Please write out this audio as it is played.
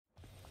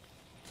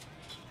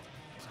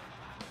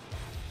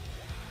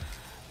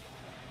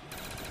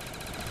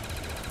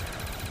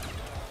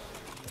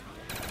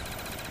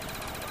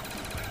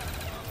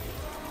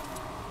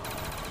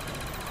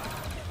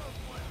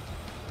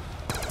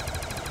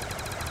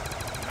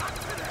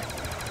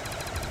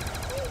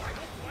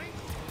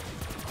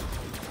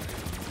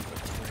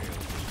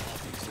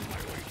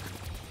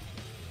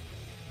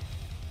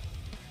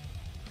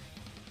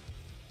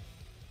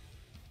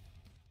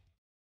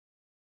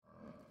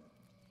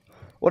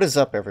What is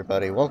up,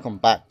 everybody? Welcome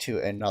back to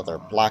another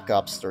Black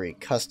Ops 3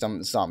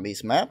 Custom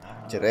Zombies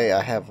map. Today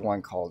I have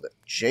one called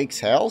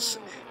Jake's House,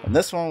 and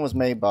this one was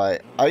made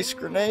by Ice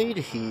Grenade.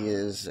 He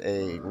is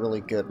a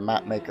really good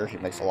map maker. He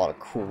makes a lot of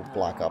cool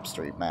Black Ops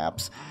 3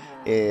 maps.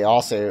 He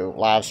also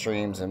live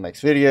streams and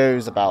makes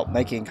videos about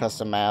making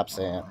custom maps,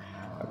 and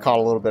I caught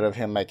a little bit of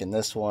him making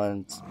this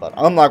one, but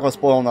I'm not going to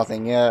spoil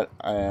nothing yet,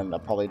 and I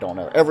probably don't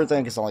know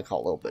everything because I only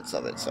caught little bits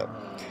of it. So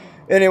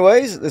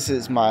anyways, this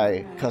is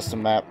my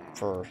custom map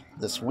for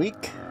this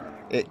week.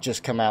 It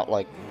just came out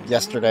like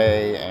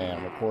yesterday, and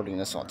I'm recording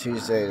this on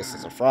Tuesday. This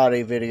is a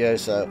Friday video,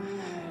 so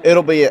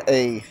it'll be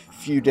a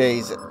few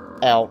days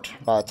out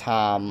by the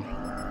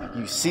time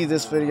you see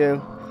this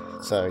video.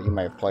 So you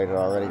may have played it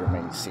already, or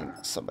maybe seen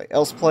somebody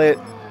else play it.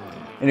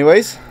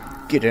 Anyways,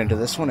 get into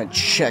this one and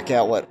check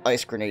out what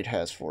Ice Grenade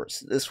has for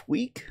us this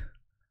week.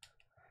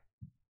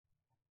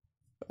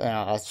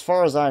 Now, as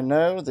far as I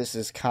know, this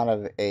is kind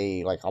of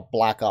a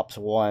Black Ops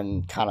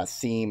 1 kind of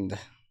themed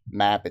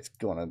map. It's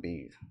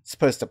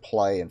supposed to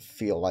play and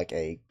feel like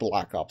a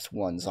Black Ops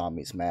 1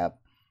 zombies map,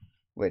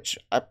 which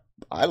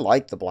I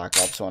like the Black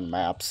Ops 1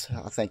 maps.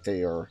 I think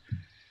they are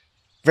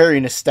very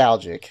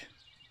nostalgic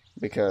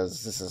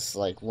because this is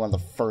like one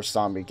of the first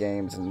zombie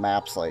games and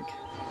maps like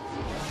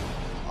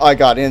I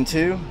got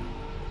into.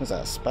 Was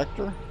that a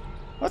Spectre?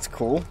 That's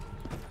cool.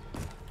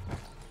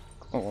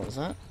 Oh, what was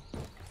that?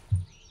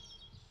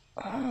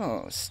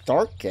 Oh,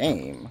 start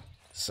game.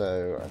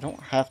 So I don't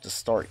have to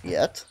start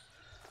yet.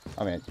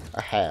 I mean,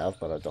 I have,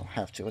 but I don't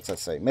have to. What's that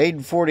say? Made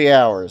in 40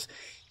 hours.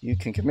 You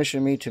can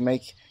commission me to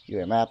make you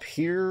a map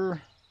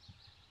here.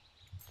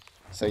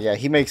 So yeah,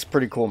 he makes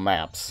pretty cool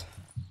maps.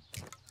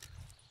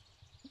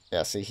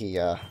 Yeah, see, he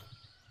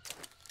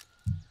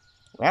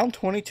round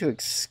 20 to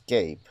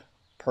escape.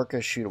 Perk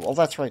is shootable. Oh,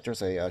 that's right.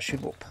 There's a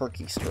shootable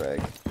perk Easter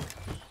egg.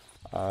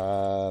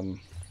 Don't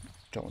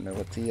know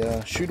what the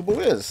shootable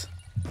is.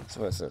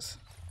 So what is this?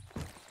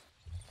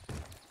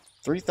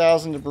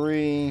 3,000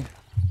 debris.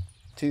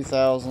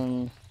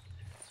 2,000.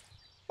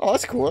 Oh,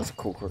 that's cool. That's a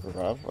cool quick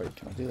revive. Wait,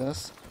 can I do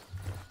this?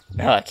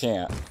 No, I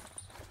can't.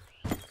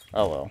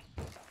 Oh well.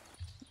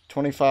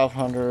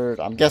 2,500.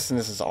 I'm guessing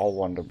this is all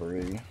one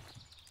debris.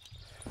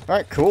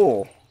 Alright,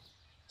 cool.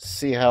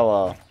 See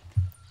how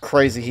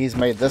crazy he's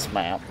made this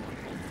map.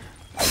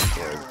 That's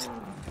great.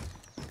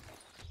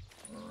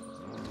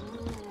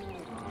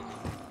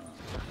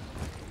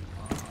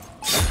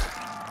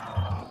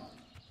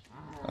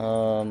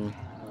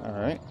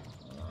 Alright.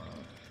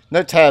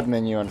 No tab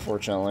menu,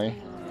 unfortunately.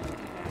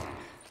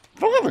 I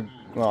don't have a...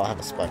 Well, I have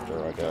a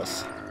Spectre, I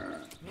guess.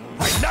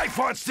 My knife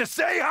wants to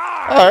say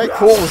hi! Alright,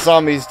 cool.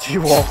 Zombies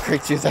do walk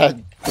right through that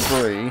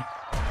debris.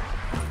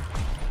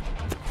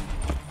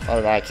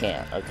 Oh, I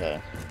can't.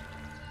 Okay.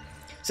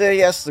 So,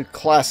 yes, the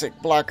classic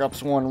Black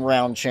Ops 1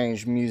 round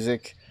change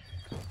music.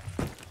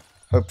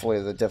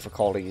 Hopefully the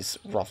difficulty's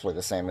roughly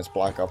the same as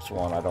Black Ops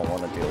 1. I don't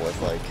want to deal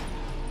with, like...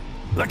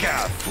 Look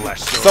out, flesh.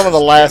 Some of the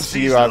last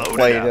few I've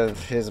played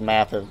of his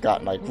map have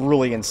gotten, like,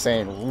 really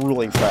insane,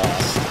 really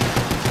fast.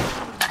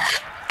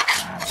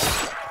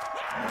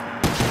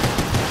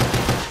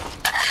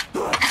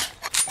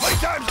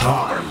 Playtime's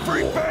over,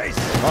 free base!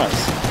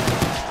 Nice.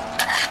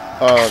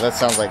 Oh, that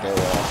sounds like a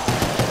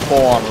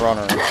full-on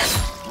runner.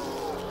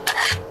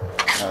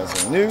 That was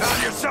a nuke.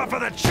 Found yourself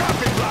on the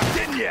chopping block,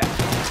 didn't you?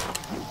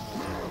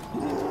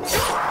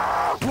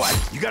 What?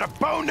 You got a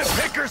bone to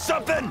pick or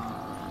something?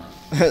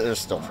 They're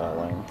still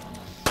falling.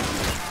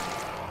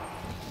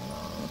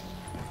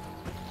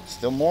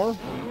 Still more?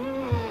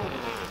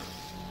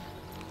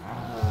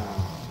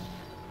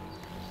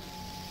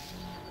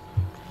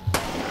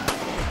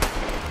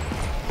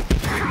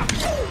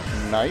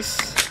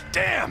 Nice.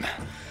 Damn.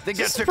 They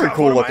This is a pretty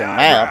cool looking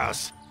map.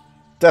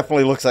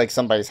 Definitely looks like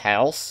somebody's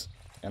house.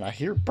 And I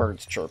hear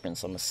birds chirping,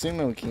 so I'm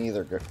assuming we can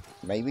either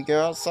maybe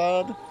go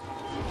outside.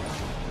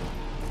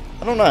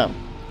 I don't know.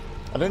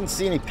 I didn't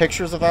see any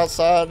pictures of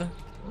outside.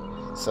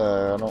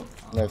 So, I don't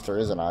know if there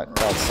is an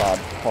outside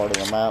part of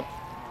the map.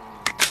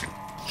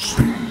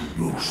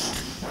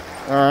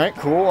 Alright,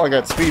 cool. I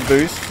got speed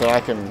boost, so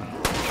I can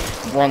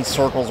run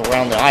circles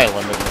around the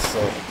island in this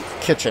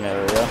kitchen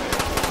area.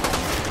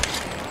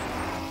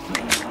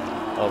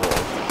 Oh,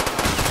 boy.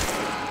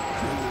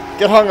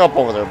 Get hung up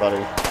over there,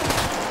 buddy.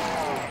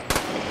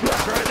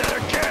 Try that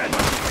again!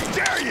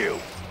 Dare you!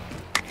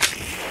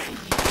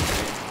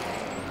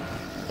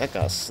 That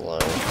guy's slow.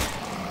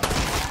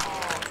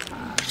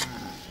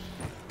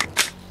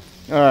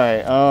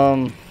 Alright,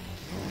 we'll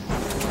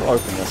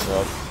open this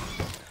up.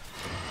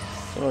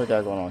 What do we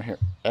got going on here?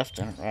 F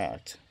to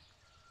interact.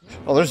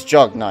 Oh, there's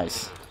Jug,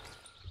 nice.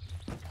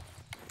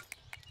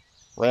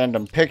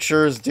 Random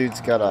pictures,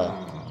 dude's got a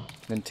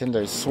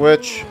Nintendo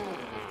Switch.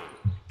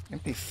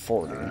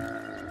 MP40.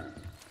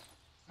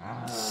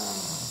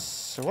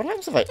 So what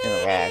happens if I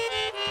interact?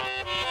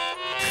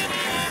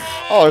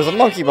 Oh, there's a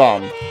monkey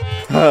bomb!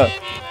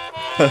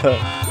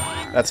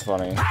 That's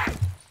funny.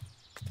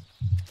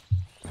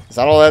 Is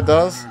that all that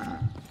does?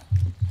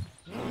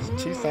 It's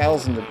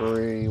 2,000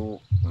 debris.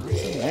 What's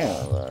in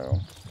there,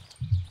 though?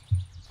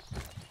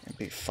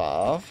 be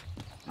 5.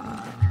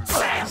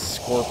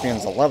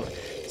 Scorpion's 11.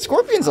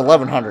 Scorpion's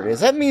 1100. Does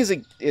that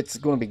mean it's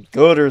going to be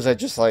good, or is that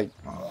just like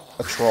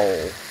a troll?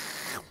 Is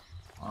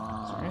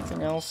there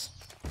anything else?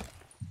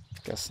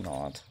 Guess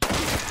not.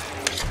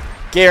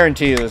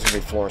 Guarantee there's going to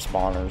be floor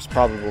spawners.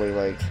 Probably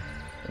like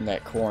in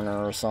that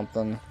corner or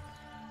something.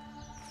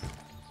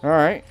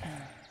 Alright.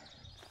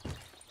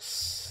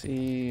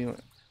 See.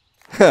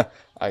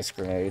 Ice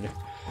grenade.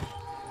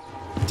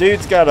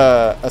 Dude's got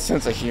a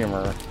sense of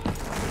humor.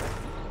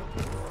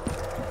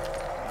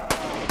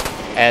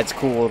 Adds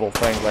cool little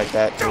things like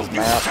that to his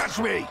map. Touch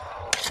me.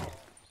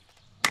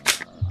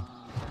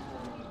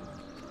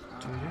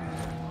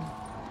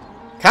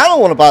 Kind of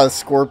want to buy the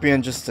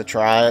Scorpion just to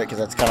try it, because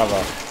that's kind of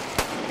a...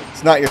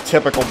 It's not your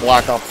typical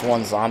Black Ops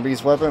 1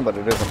 Zombies weapon, but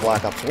it is a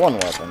Black Ops 1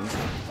 weapon.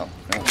 Oh,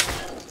 man.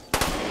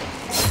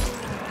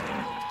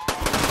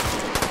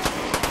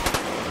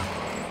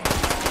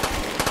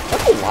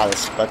 That's a lot of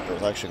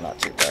Spectres, actually not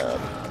too bad.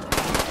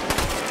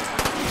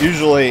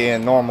 Usually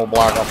in normal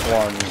Black Ops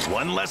 1,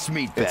 One less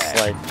meat it's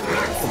bag. like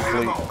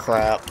complete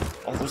crap.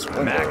 Oh, there's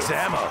windows. Max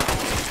ammo.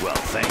 Well,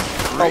 thank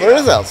you. Oh, there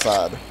is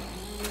outside.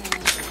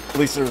 At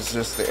least there's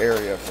just the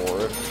area for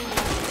it.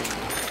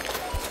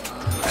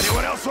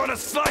 Anyone else want a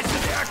slice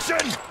of the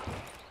action?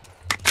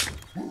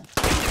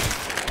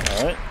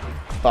 Alright.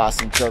 Buy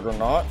some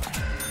Juggernaut.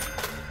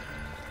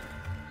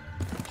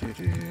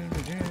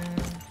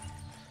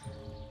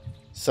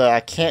 So I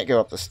can't go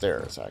up the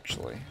stairs,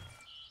 actually.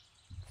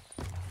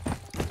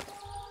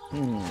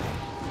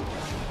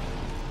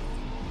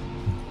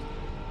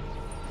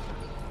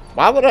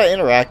 Why would I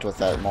interact with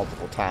that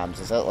multiple times?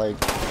 Is that like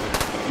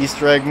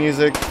Easter egg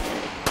music?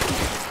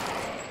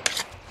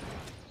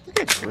 Look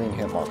at green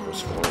hit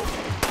markers for it.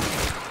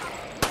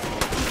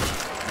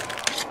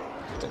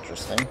 That's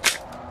interesting.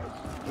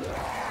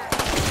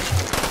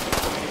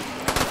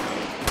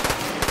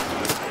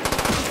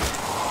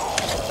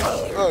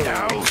 Oh.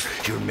 Now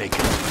you're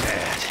making me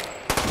mad.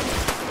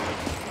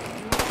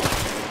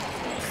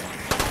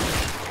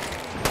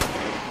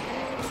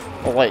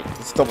 Oh wait,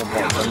 it's double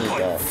points. I need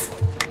that.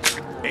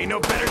 Ain't no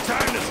better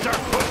time to start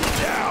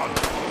putting down.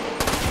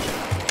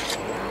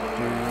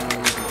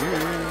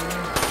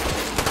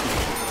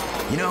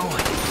 You know,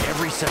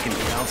 every second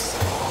counts.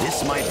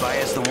 This might buy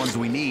us the ones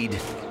we need.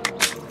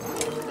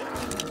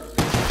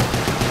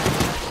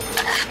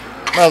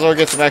 Might as well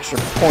get some extra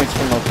points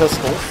from our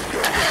pistol.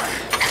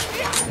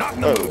 Not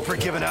in the mood for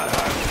giving out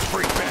high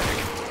free bag.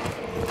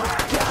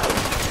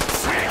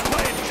 Ain't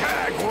playing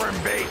tag, worm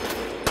bait.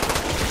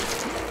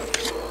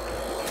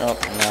 Oh,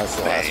 and that's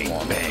the last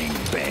one. Bang,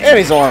 bang. And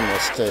he's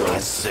armless too. I'm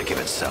sick of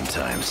it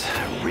sometimes.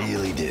 I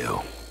really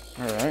do.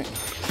 Alright.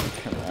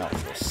 Come out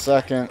for a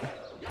second. Is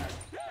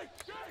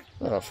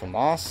that a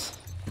FAMAS?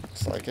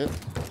 Looks like it.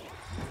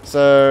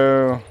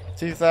 So,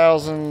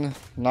 2,000,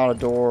 not a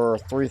door,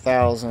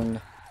 3,000.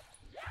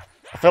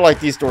 I feel like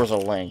these doors are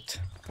linked.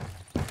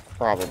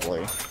 Probably.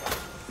 Wait,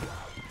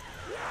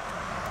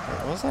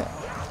 what was that?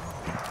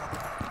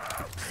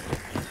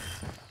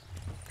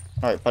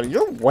 Alright, buddy,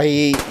 you're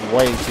way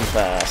too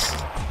fast.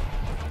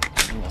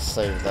 I'm gonna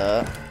save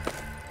that.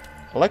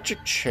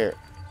 Electric chair.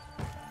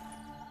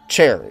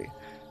 Cherry.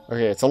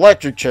 Okay, it's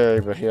electric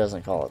cherry, but he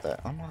doesn't call it that.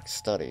 Unlock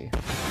study.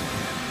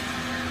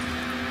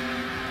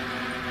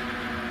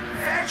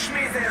 Fetch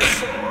me their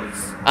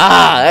swords.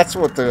 Ah, that's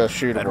what the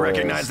shootable I'd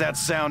recognize is. that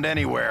sound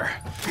anywhere.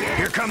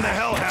 Here come the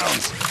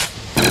Hellhounds.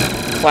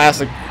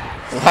 Classic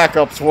Black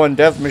Ops 1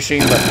 death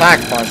machine, but pack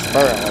punched,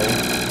 apparently.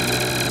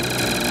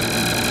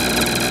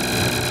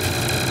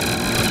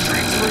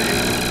 Treats for you.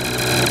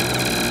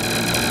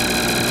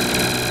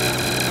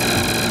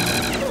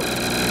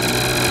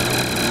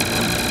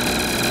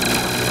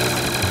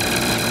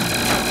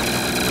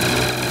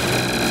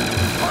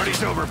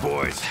 Party's over,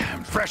 boys.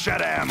 I'm fresh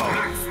out of ammo.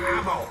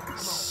 Ammo.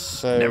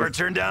 So, Never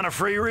turn down a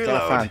free gotta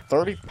reload. find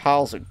 30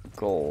 piles of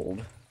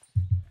gold.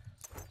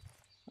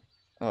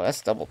 Oh,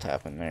 that's double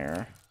tapping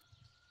there.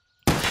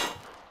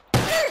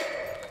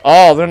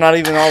 Oh, they're not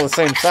even all the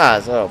same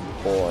size. Oh,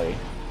 boy.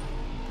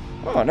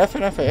 Oh, an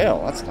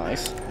FNFAL. That's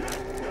nice.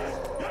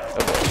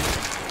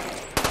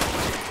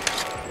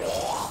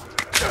 Oh,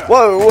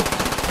 whoa!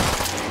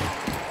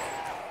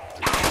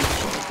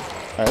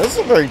 Alright, this is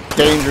a very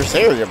dangerous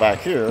area back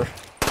here.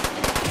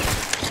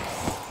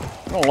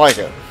 I don't like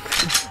it.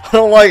 I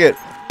don't like it.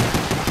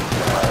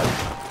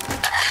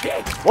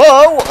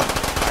 Whoa!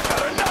 I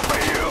got enough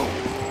of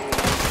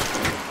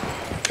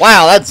you.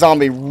 Wow, that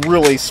zombie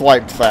really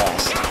swiped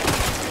fast.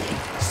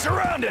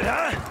 Surrounded,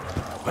 huh?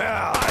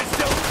 Well, I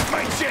still like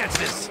my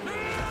chances.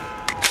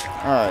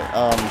 Alright,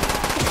 oh.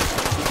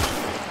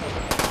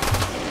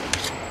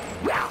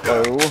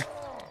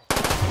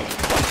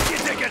 You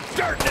take a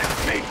dirt next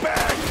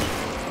meatbag.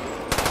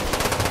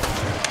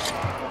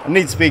 I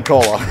need Speed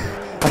Cola.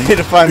 I need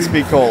to find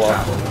Speed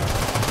Cola.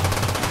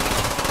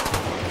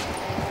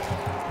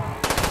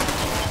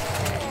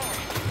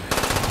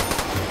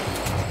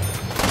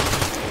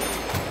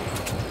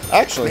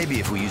 Actually, Maybe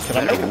if we used can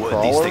I better make a wood,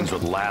 crawler? these things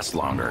would last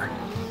longer.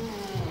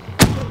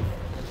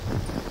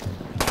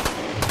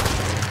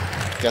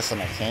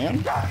 Guessing I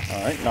can.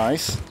 Alright,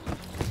 nice.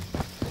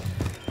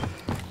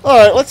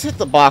 Alright, let's hit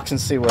the box and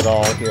see what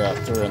all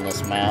through in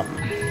this map.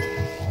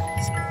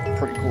 Some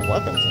pretty cool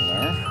weapons in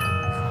there.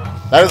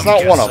 That is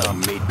not one of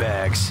them. Meat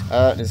bags.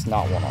 That is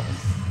not one of them.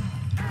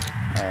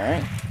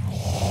 Alright.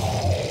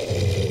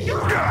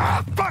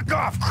 Fuck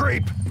off,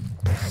 creep!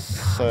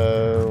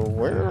 So,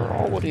 where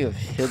all would he have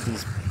hid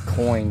these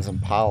coins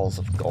and piles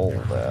of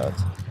gold at?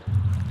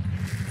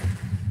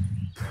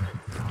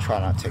 Try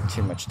not to take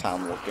too much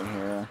time looking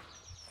here.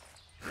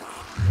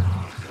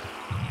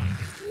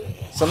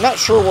 So I'm not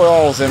sure what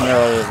all is in there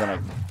other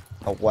than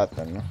a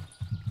weapon.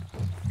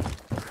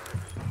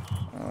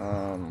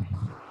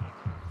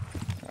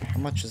 How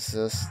much is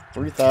this?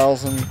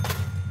 3,000.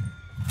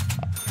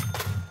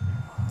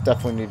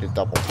 Definitely need to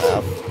double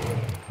tap.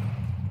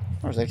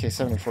 Where's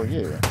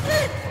AK-74U?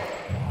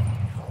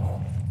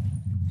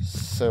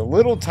 So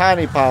little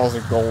tiny piles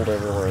of gold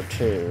everywhere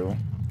too.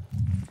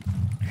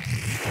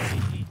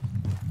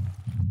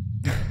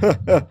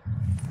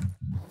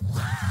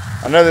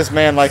 I know this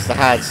man likes to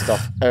hide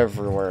stuff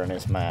everywhere in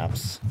his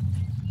maps.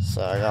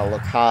 So I gotta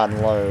look high and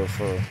low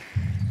for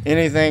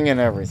anything and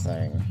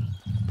everything.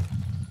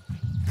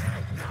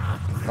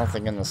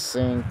 Nothing in the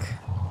sink.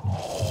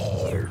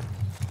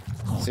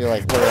 See,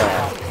 like, where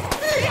at?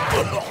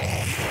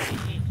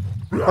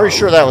 Pretty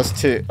sure that was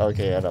 2.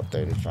 Okay, it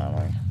updated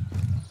finally.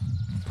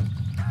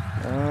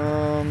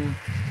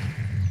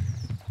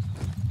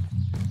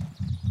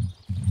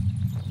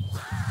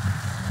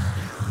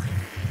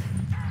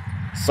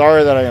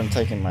 Sorry that I am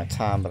taking my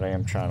time, but I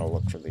am trying to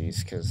look for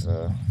these, because,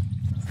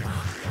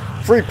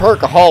 free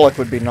perkaholic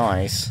would be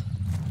nice.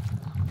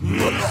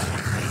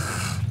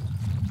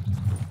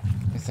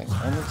 Anything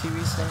on the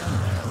TV stand?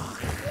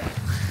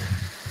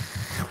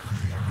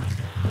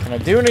 No. Can I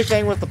do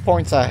anything with the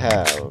points I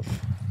have?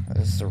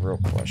 This is the real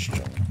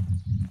question.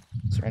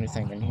 Is there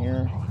anything in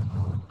here?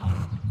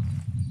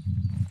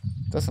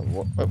 Doesn't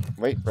look... Oh,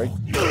 wait, right...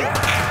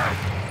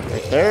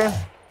 Right there?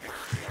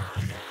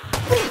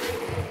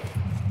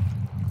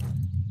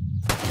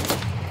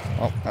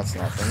 Oh, that's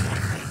nothing.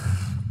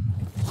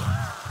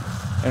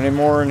 Any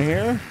more in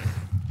here?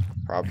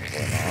 Probably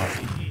not.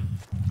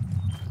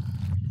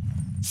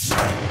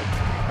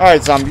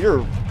 Alright, zombie,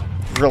 you're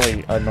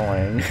really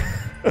annoying.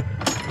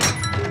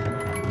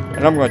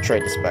 And I'm gonna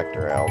trade the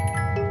Spectre out.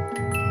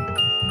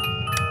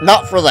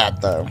 Not for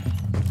that, though.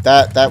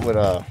 That would,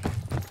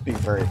 be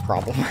very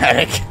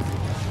problematic.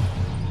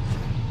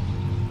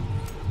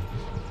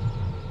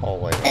 Oh,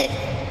 wait.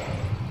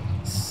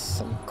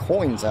 Some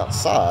coins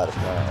outside,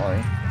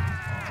 apparently.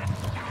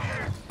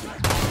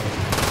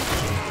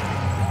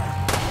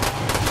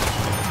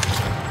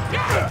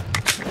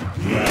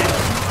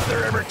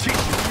 Mother ever teach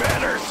you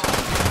manners?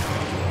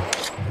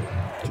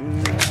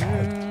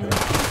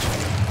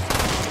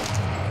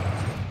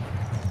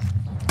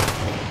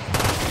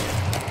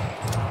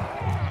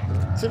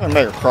 Let's even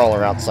make a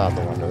crawler outside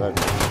the window. That'd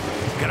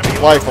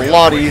make life a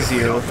lot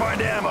easier.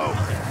 Find ammo.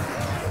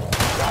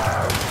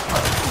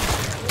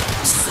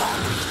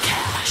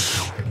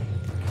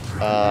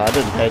 I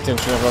didn't pay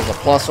attention if it was a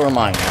plus or a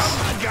minus.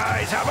 Come on,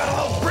 guys, how about a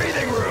little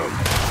breathing room?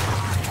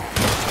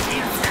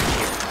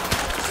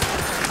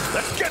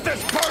 Let's get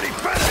this party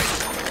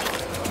finished!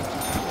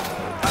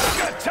 I've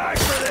got time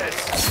for this!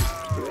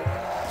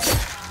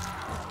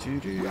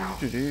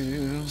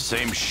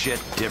 Same shit,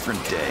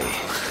 different day.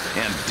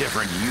 And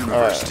different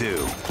universe,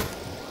 too.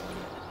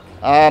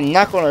 I'm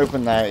not going to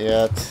open that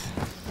yet.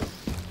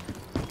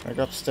 Can I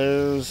go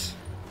upstairs?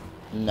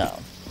 No.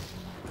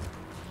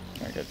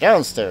 Can I go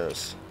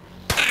downstairs?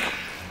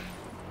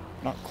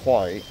 Not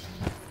quite.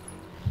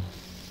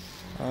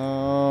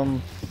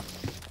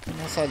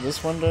 Outside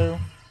this window?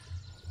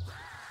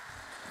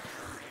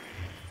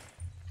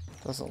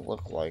 Doesn't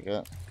look like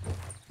it.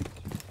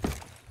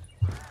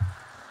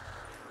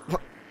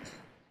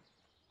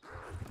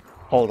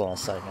 Hold on a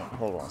second.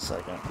 Hold on a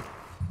second.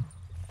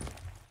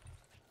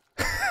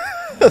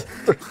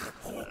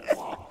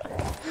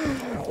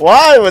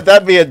 Why would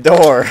that be a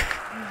door?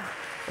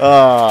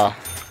 Oh,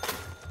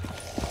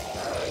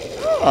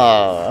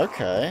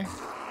 okay.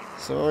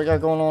 So what we got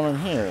going on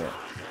in here?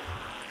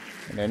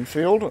 An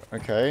infield?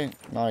 Okay,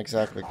 not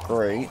exactly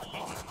great.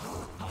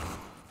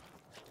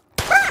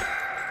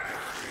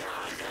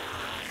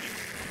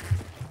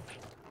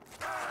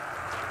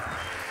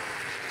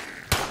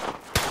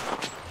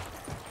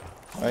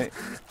 Right.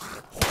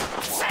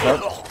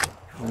 Nope.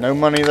 No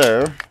money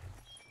there.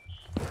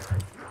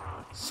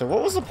 So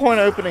what was the point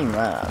of opening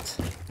that?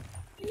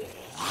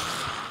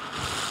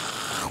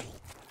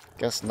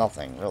 Guess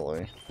nothing,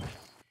 really.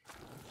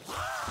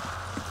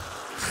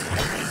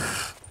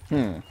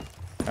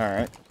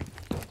 Alright.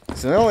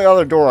 So the only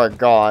other door I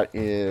got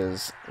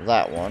is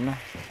that one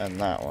and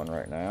that one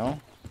right now.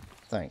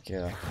 Thank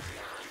you.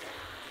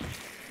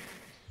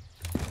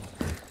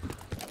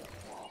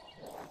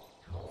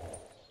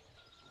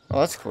 Oh,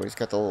 that's cool. He's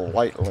got the little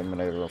light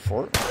illuminator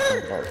for it.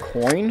 About a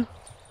coin.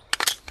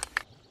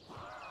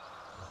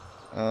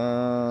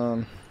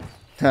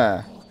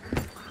 Huh.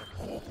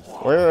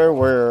 Where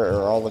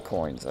are all the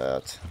coins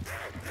at?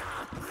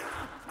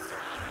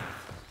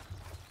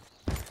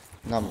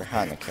 Not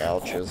behind the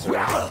couch, is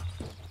there?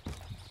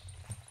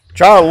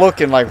 Trying to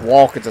look and like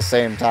walk at the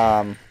same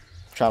time.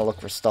 Trying to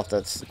look for stuff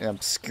that's in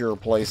obscure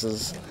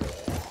places.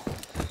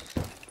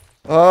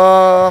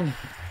 Alright,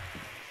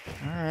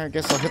 I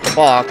guess I'll hit the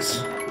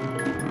box.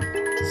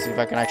 See if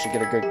I can actually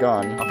get a good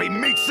gun. I'll be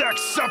meat sack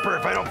supper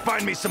if I don't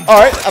find me some.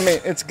 Alright, I mean,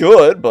 it's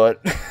good,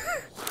 but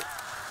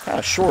kind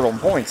of short on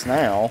points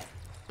now.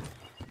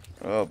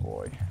 Oh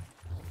boy.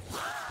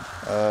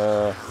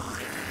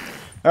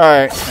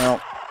 Alright,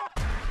 well.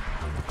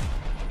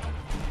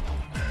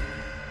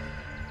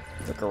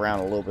 Look around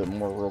a little bit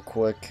more real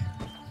quick.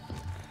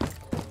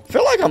 I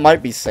feel like I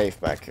might be safe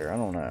back here. I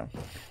don't know.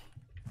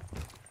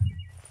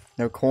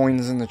 No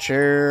coins in the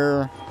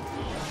chair.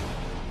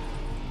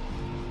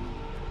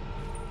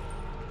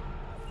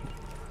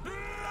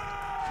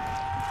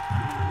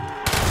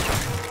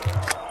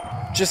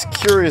 Just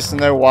curious to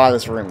know why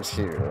this room is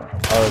here,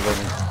 other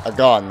than a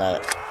gun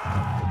that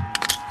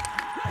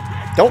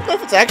don't know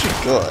if it's actually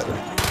good.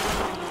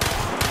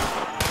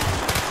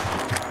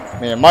 I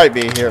mean, it might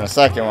be here in a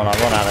second when I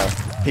run out of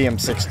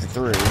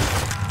PM63.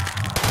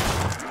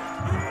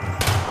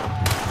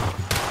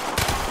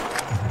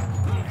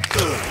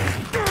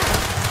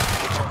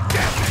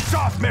 Damn, it's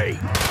off me!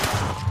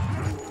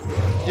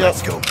 Yep.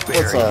 Let's go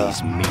bury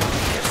these meat.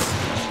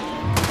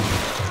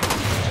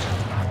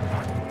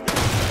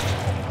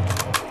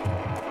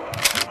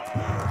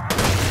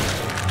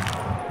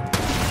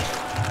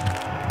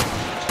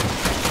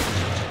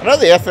 I know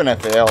the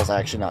FNFL is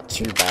actually not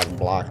too bad in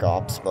Black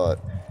Ops, but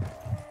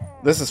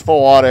this is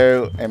full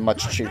auto and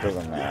much cheaper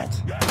than that.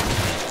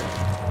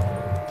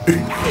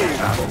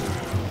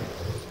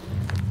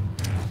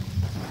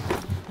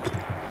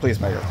 Please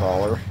make a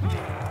crawler.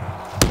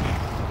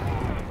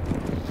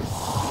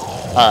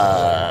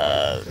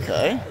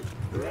 Okay.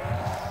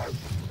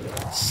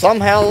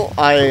 Somehow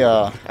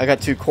I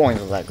got 2 coins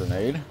with that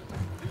grenade.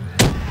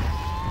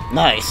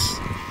 Nice.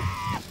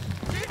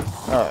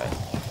 Alright.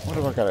 What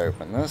do I gotta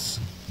open this?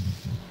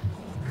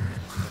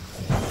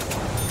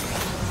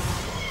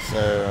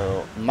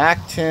 So,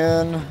 Mac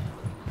 10,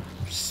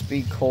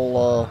 Speed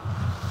Cola,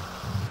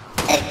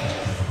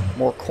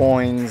 more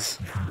coins,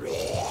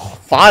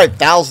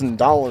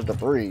 $5,000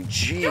 debris.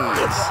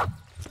 Jeez.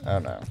 Oh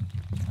no.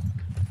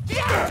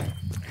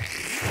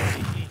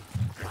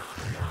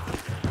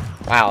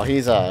 Wow,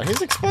 he's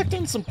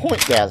expecting some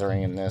point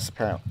gathering in this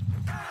apparently.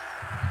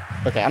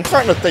 Okay, I'm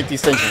starting to think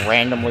these things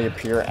randomly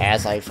appear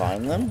as I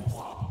find them.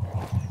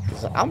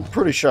 I'm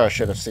pretty sure I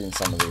should have seen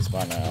some of these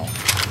by now.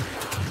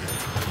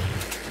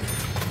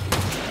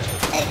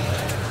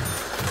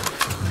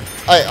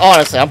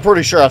 Honestly, I'm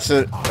pretty sure I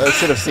should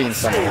have seen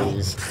some of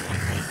these.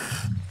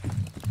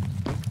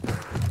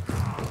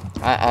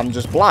 I'm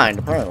just blind,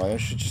 apparently. I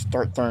should just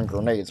start throwing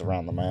grenades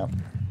around the map.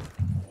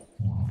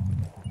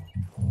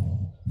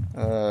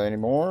 Any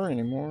more?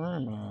 Any more?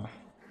 I'm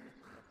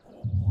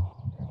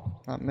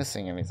not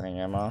missing anything,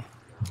 am I?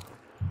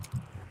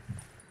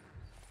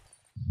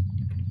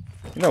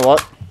 You know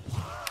what?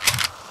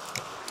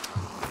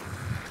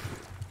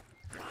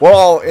 What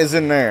all is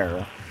in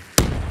there?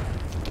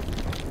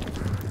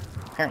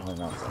 Apparently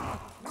nothing.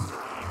 Is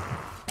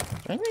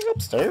there anything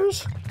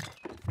upstairs?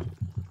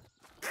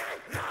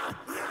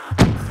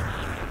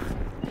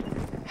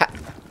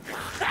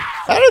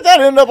 How did that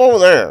end up over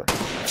there?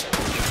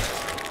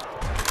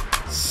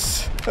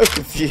 So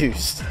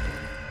confused.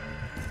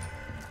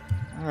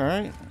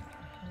 Alright.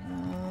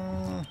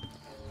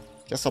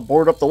 Guess I'll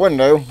board up the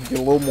window, get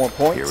a little more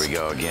points. Here we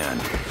go again.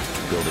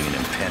 Building an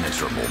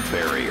impenetrable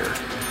barrier.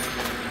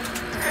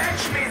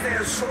 Fetch me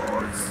their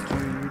swords.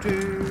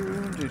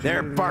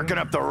 They're barking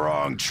up the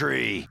wrong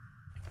tree.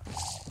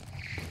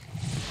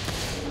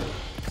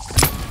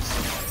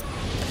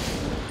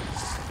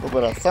 A little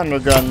bit of thunder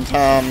gun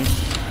time.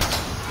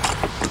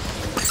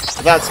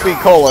 Without Speed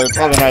Cola, it's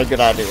probably not a good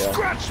idea.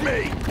 Scratch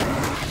me!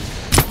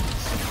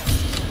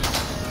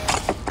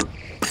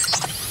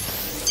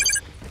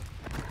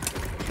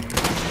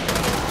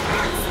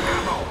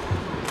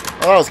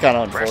 Well, that was kind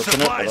of Fresh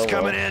unfortunate. supplies But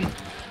coming in.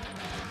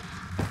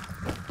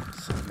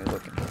 So let me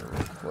look in here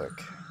real quick.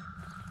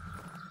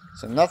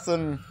 So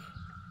nothing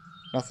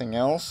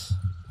else.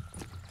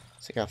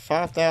 So you got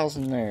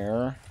 5,000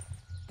 there.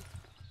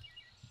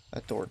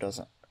 That door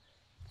doesn't.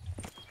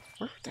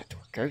 Where would that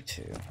door go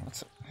to?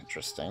 That's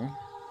interesting.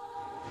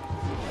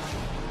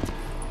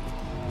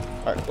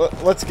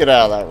 Alright, let's get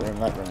out of that room.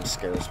 That room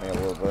scares me a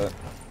little bit.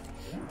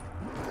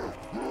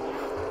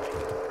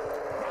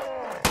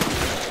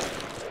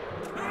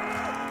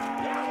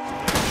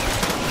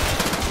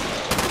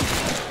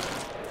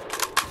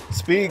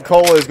 Speed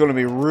Cola is going to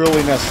be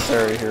really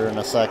necessary here in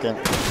a second.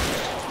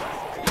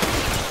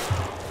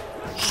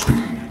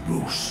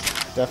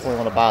 Definitely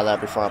want to buy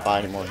that before I buy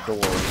any more doors.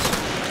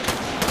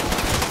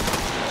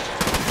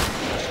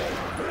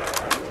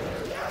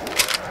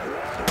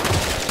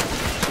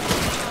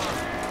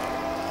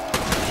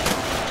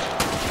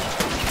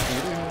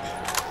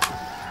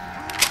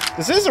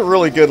 This is a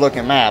really good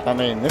looking map. I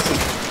mean, this is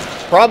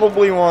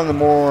probably one of the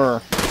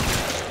more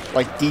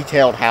like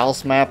detailed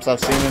house maps I've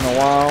seen in a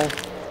while.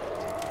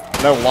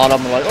 I know a lot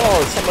of them are like,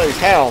 oh, it's somebody's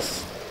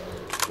house.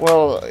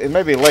 Well, it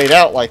may be laid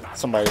out like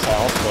somebody's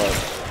house,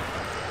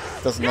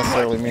 but doesn't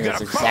necessarily mean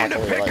it's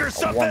exactly like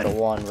a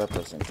one-to-one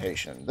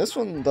representation. This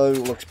one, though,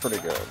 looks pretty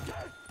good.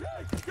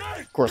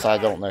 Of course, I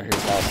don't know whose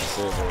house this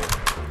is or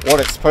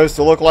what it's supposed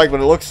to look like, but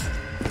it looks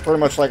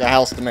pretty much like a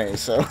house to me,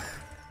 so...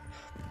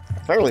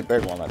 A fairly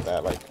big one at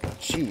that. Like,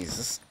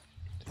 jeez,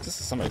 this is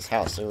somebody's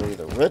house. They're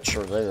either rich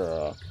or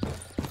they're,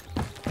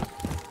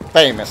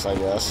 famous, I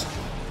guess.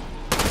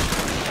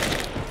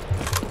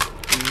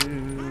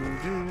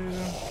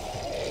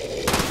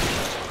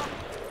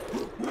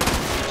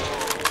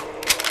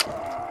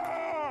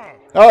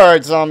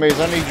 Alright, zombies,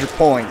 I need your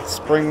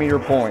points. Bring me your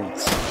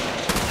points.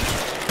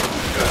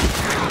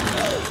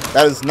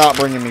 That is not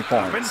bringing me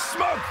points.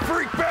 Smoke,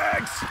 freak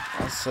bags!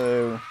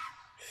 Also,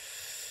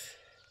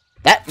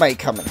 that might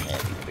come in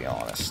handy, to be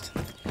honest.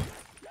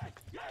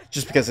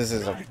 Just because this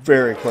is a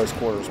very close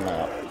quarters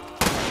map.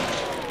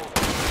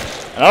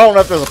 And I don't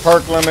know if there's a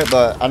perk limit,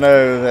 but I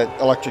know that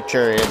Electric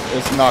Cherry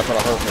is not going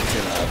to hurt me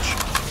too much.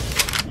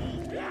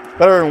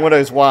 Better than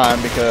Widow's Wine,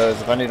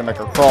 because if I need to make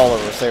a crawler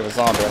or save a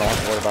zombie, I don't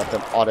have to worry about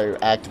them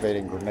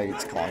auto-activating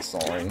grenades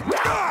constantly.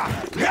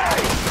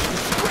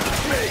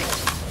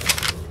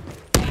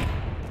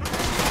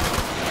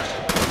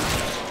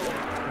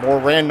 More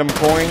random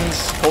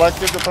coins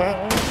collected,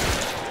 apparently.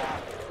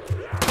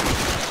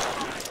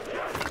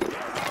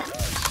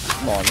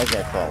 Come on, make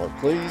that crawler,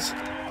 please.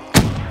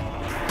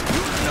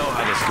 You know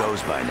how this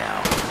goes by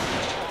now.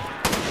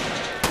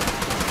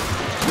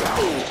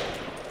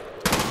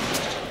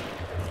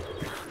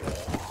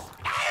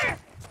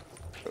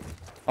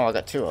 Oh, I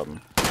got two of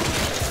them.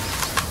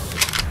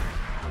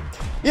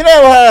 You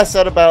know what I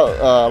said about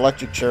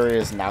Electric Cherry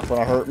is not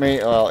going to hurt me?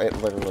 Well, it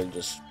literally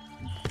just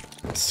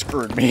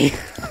screwed me.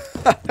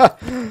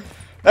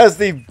 That's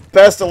the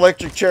best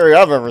Electric Cherry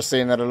I've ever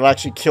seen, that it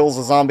actually kills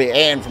a zombie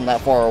and from that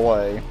far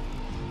away.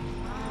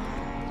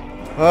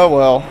 Oh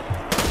well.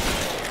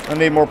 I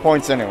need more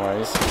points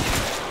anyways.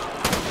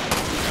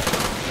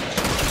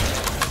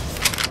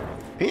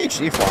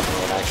 PhD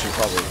Flocker would actually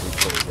probably be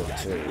pretty good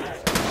too.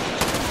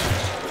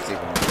 It's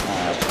even on the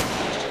map.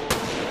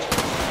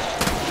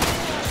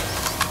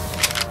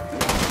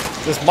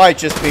 This might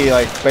just be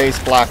like base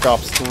Black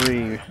Ops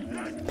 3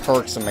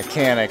 perks and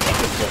mechanics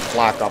just with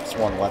Black Ops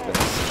 1 weapons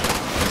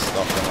and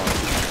stuff in them.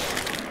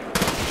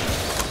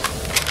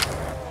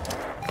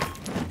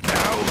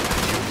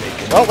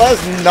 Well, that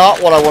is not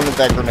what I wanted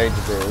that grenade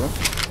to do.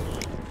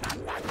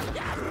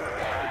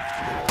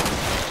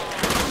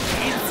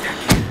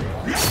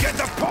 Get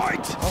the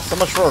point! Well, so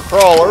much for a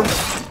crawler.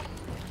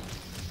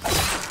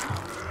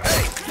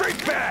 Hey,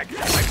 freak bag!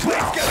 I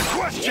please get a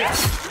question!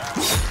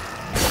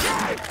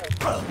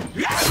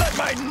 I let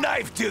my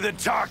knife do the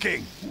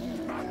talking!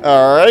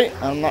 Alright,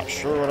 I'm not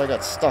sure what I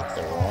got stuck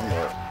there on,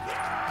 but...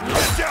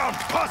 Get down,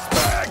 puss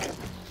bag!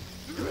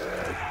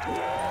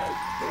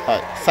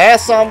 Alright,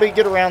 fast zombie,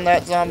 get around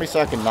that zombie so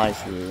I can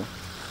knife you.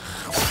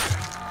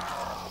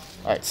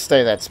 Alright,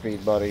 stay that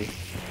speed, buddy.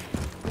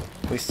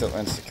 Please still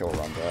insta-kill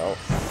runs out.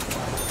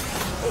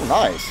 Oh,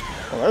 nice.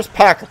 Well, there's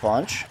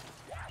Pack-a-Punch.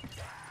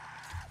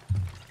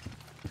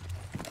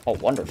 Oh,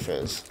 Wonder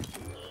Fizz.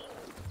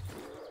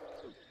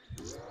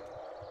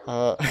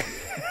 Ooh,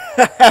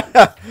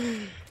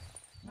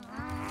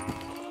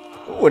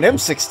 an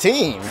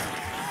M16.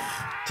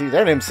 Dude,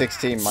 that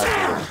M16 might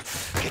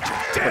be Get your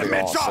pretty damn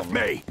mitts off awesome.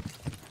 me!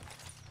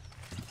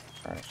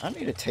 Alright, I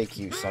need to take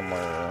you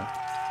somewhere.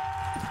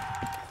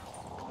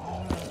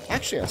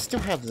 Actually, I still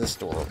have this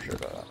door over here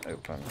to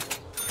open.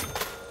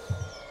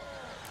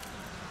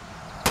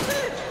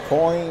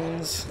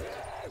 Coins.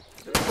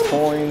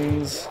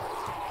 Coins.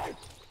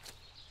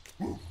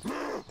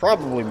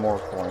 Probably more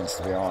coins,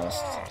 to be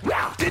honest.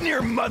 Didn't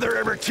your mother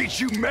ever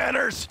teach you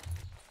manners?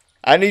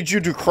 I need you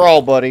to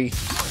crawl, buddy.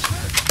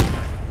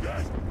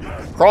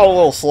 Crawl a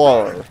little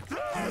slower.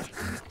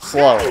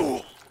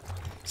 Slower.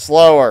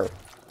 Slower.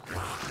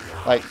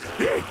 Like...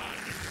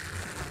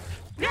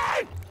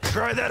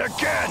 Try that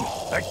again!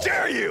 I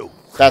dare you!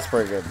 That's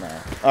pretty good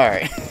now.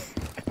 Alright.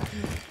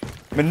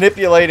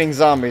 Manipulating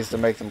zombies to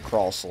make them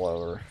crawl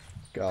slower.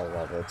 Gotta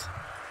love it.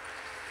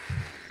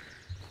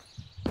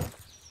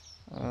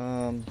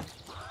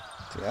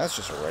 Dude, that's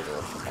just a regular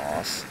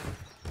FAMAS.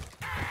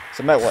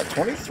 So I'm at what,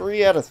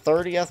 23 out of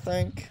 30, I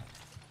think?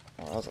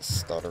 Oh, that was a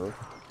stutter.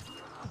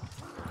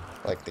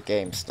 Like the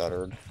game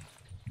stuttered.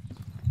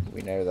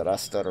 We know that I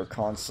stutter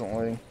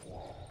constantly.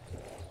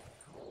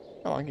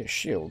 Oh, I can get a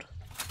shield.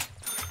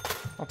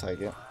 I'll take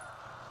it.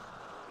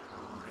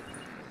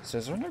 So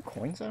is there no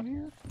coins out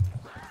here?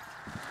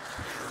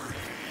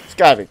 There's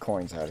gotta be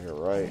coins out here,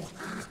 right?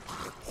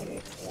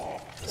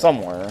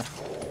 Somewhere.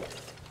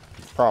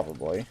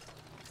 Probably.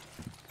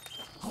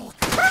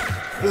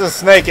 There's a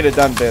snake and it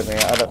done bit me.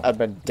 I've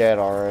been dead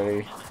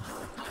already.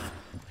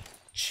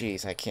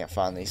 Jeez, I can't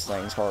find these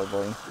things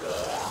hardly.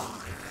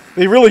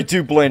 They really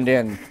do blend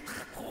in,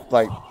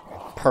 like,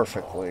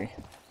 perfectly.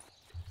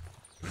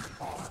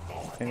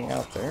 Any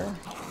out there?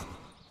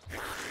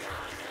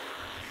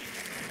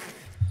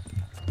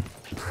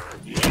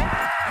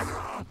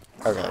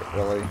 Okay,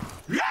 really?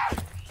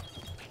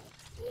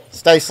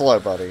 Stay slow,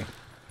 buddy.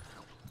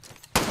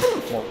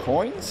 More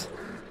coins?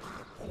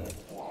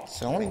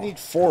 So I only need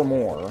 4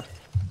 more.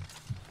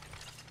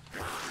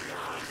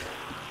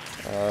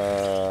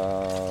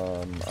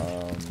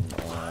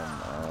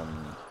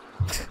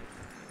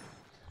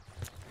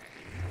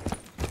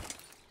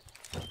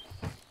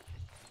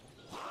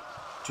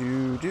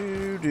 Do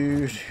do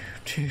do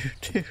do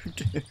do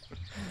do.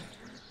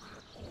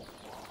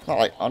 Not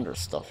like under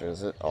stuff,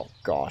 is it? Oh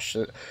gosh,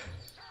 this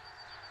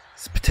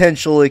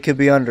potentially could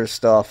be under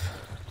stuff.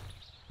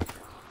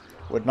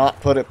 Would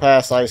not put it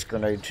past Ice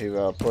Grenade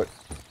to put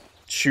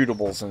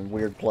shootables in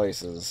weird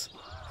places.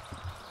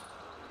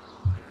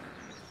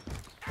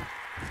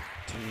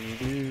 Do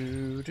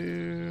do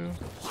do.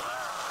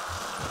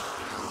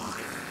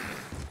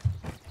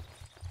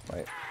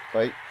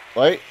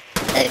 Wait.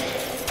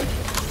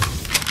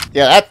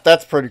 Yeah,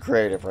 that's pretty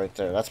creative right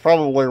there. That's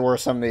probably where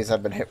some of these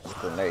have been hit with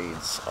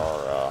grenades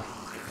are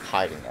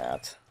hiding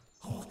at.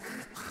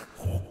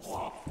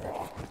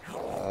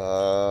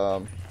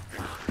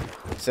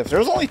 So if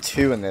there's only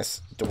 2 in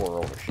this door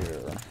over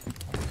here,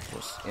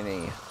 just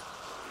any,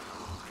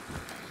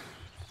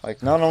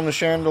 like none on the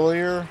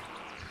chandelier,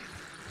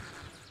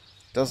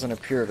 doesn't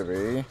appear to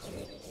be.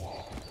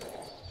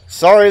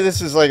 Sorry, this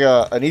is like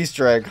an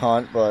Easter egg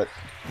hunt, but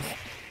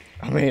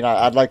I mean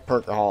I'd like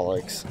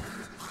perkaholics.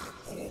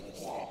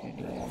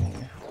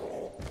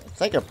 I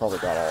think I probably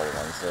got all the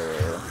ones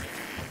there.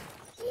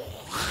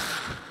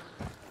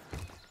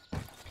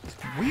 It's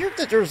weird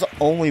that there's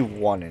only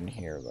 1 in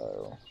here,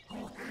 though.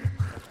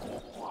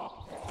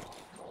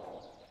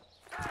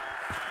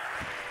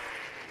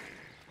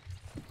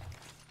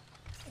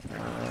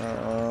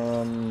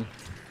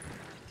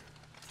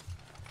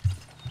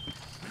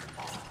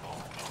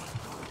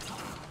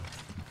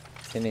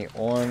 Any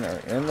on or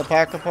in the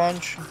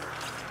Pack-a-Punch?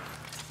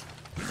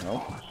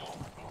 Nope.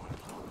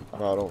 How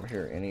about over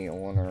here? Any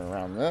on or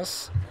around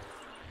this?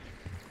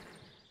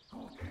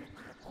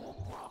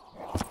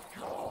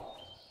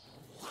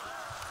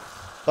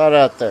 About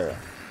out there.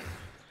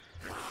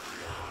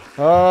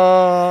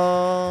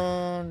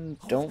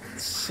 Don't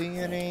see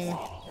any.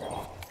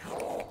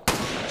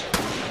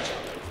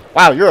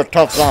 Wow, you're a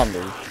tough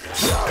zombie.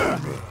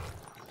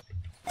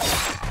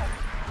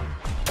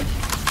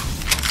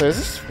 So is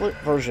this, what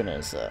version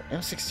is that?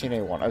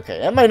 M16A1. Okay,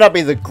 that might not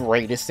be the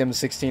greatest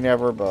M16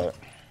 ever, but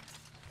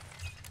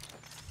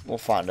we'll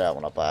find out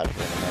when I buy it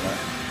here in a minute.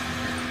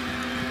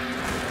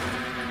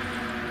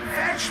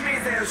 Fetch me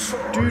their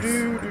swords. Do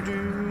do do do.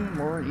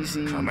 More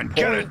easy. Come and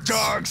points. get it,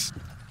 dogs!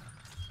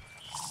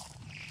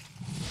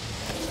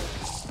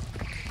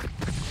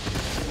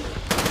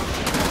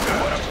 You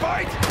wanna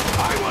fight?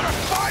 I wanna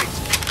fight!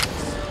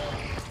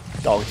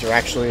 Dogs are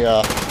actually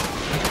No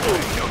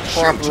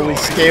properly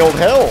shoot, scaled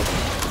health.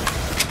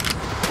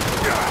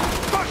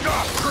 Fuck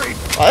off, creep!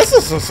 Oh, this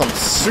is some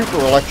super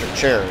electric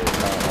cherry. Your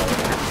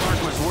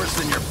bark was worse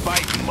than your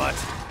bite, mutt.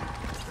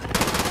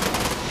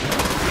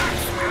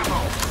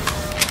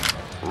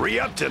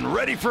 Re-upped and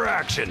ready for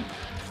action.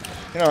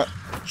 You know what?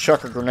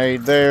 Chuck a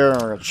grenade there,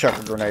 or chuck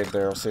a grenade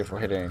there. We'll see if we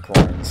hit any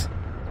coins.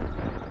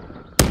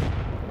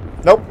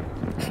 Nope.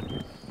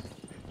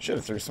 Should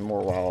have threw some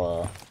more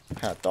while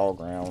had dog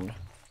round.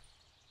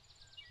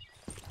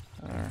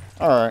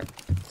 Alright.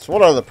 So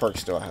what other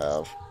perks do I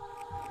have?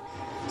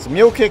 So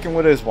Mule Kick and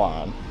Widow's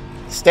Wine.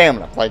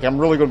 Stamina. Like, I'm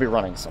really going to be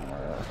running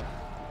somewhere.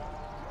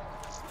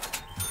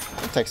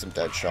 I'll take some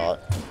Dead Shot.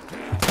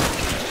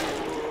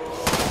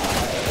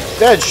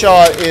 Dead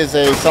Shot is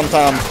a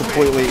sometimes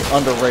completely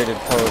underrated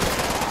perk.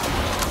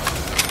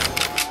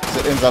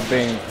 It ends up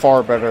being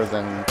far better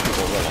than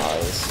people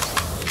realize.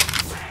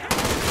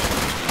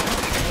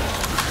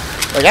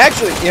 Like,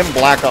 actually, in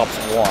Black Ops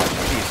 1,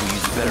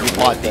 when you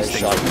bought Dead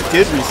Shot, you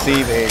did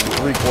receive a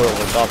recoil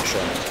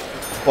reduction.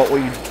 But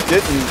what you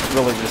didn't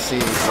really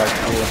receive, like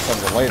doing some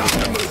of the later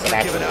games, is an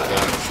actual damage.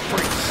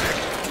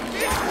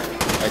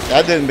 Like,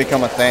 that didn't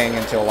become a thing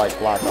until, like,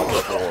 Black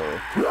Ops 4.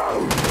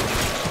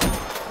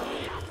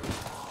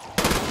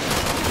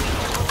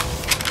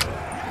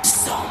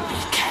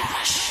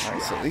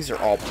 Alright, so these are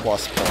all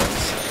plus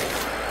points.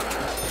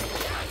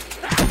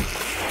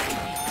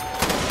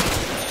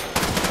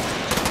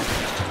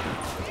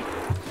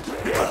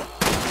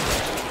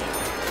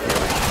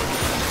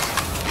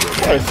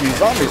 Got a few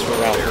zombies for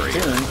round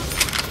 13.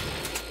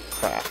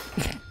 Crap.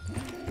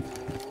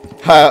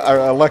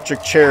 I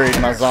electric cherried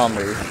my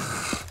zombie.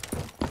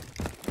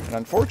 And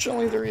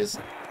unfortunately there is...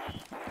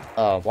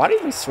 why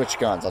didn't we switch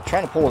guns? I'm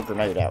trying to pull a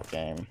grenade out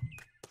game.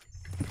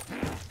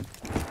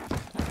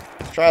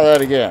 Let's try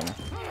that again.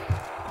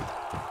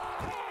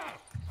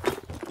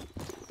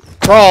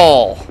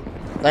 Crawl!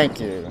 Thank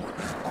you.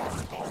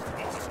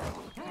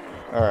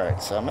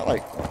 Alright, so I'm at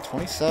like, what,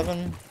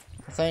 27,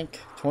 I think?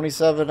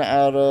 27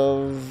 out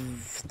of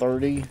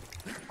 30.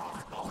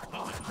 Alright,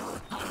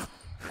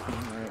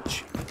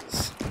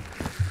 jeez.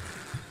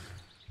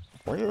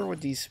 Where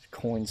would these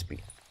coins be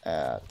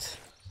at?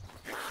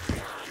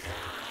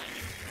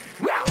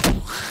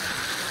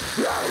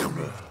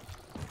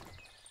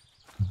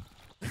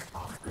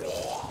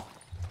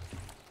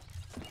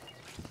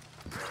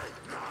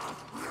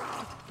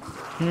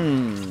 You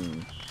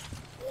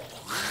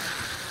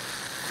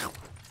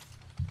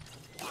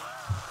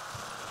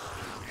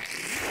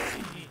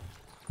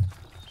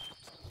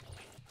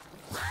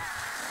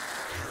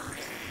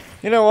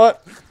know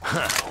what?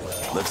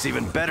 Looks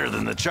even better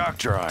than the chalk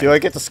drawing. Do I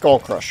get the Skull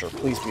Crusher?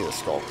 Please be the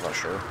Skull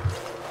Crusher.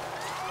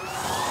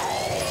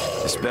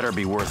 This better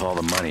be worth all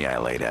the money I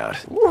laid out.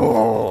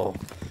 Whoa.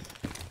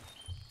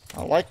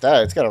 I like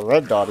that. It's got a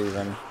red dot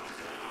even.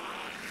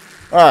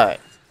 Alright.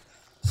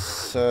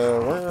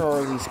 So, where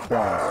are these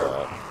corners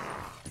at?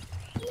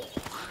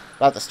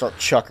 About to start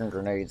chucking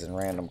grenades in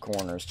random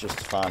corners just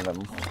to find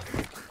them.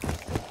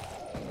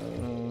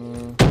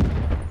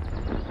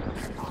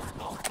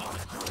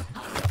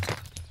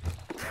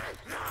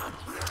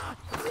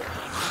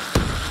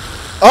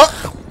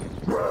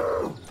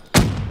 Oh!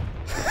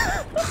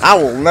 I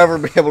will never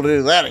be able to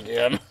do that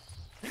again.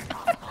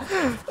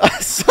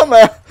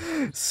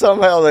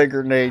 Somehow that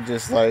grenade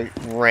just like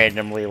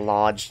randomly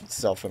lodged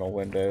itself in a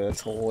window.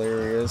 That's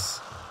hilarious.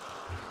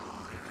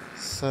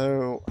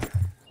 So,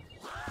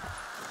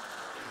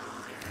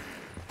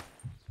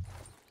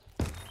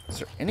 is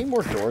there any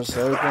more doors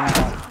to open?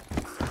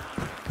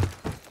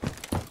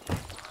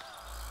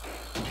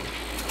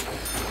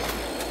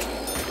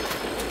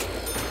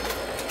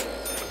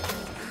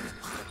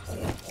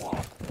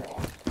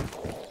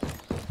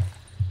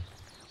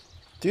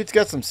 Dude's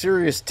got some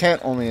serious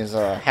tint on these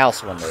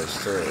house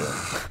windows too.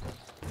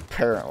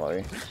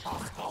 Apparently.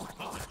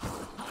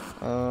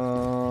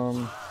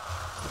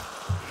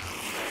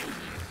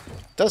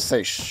 Does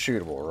say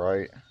shootable,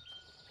 right?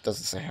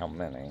 Doesn't say how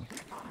many.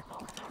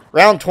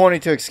 Round 20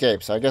 to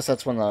escape, so I guess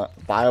that's when the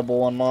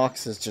viable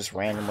unlocks is just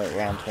randomly at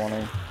round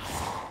 20.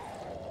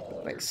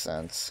 Makes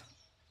sense.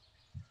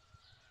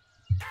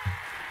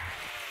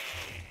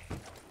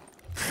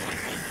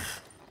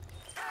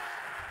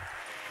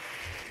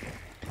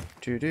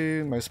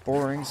 Most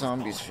boring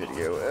zombies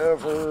video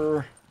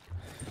ever.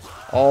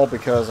 All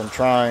because I'm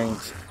trying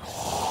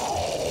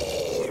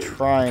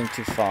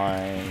to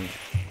find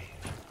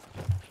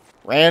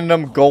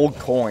random gold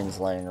coins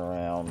laying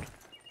around.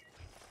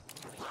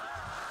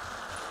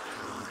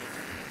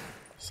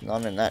 There's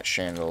none in that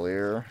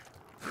chandelier.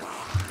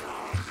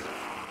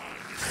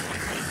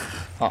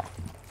 Huh.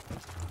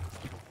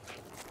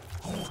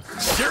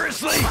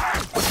 Seriously?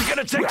 What's it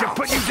gonna take to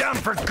put you down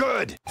for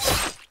good?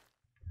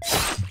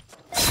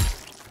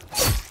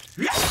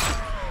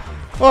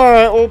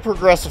 Alright, we'll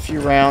progress a few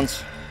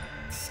rounds.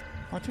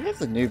 Oh, I do have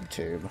the noob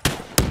tube. I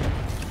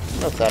don't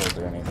know if that'll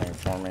do anything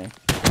for me.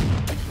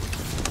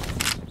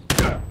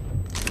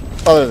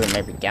 Other than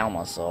maybe down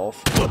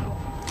myself.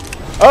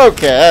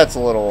 Okay, that's a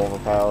little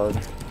overpowered.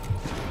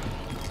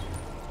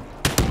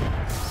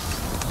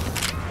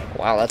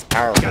 Wow, that's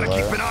powerful Gotta though.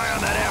 keep an eye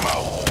on that ammo.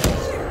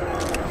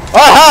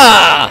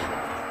 Aha!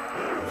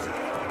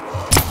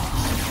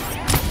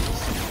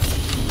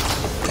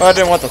 Well, I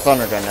didn't want the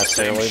thunder gun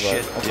necessarily,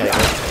 but I'll take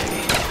it.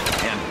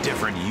 And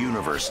different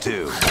universe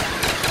too.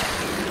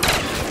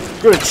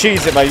 I'm gonna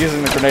cheese it by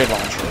using the grenade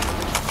launcher.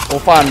 We'll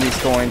find these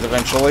coins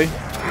eventually. Ooh,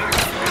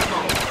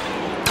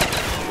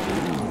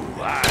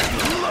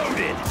 I'm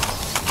loaded.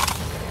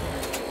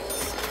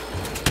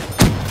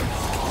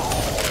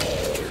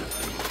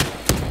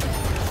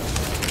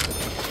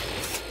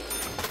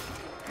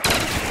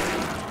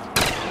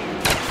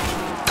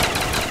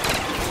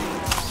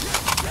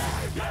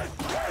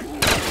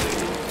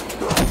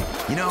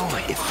 You know,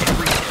 if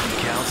every weapon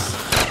counts,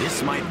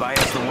 this might buy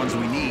us the ones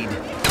we need.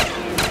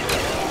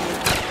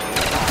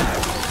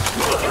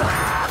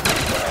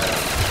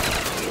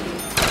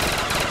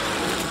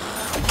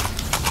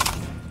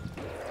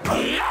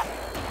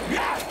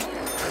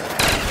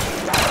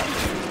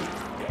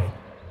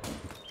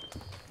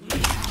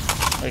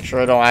 Make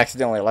sure I don't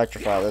accidentally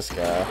electrify this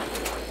guy.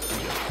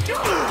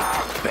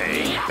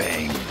 Bang,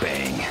 bang,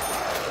 bang.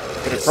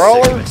 Get a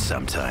crawler? Sick of it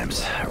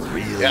sometimes. I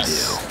really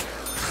Yes. do.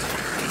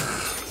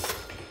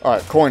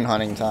 Alright, coin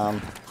hunting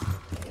time.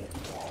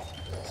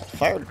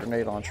 Fired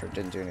grenade launcher,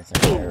 didn't do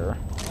anything there.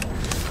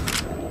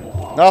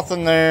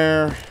 Nothing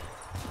there.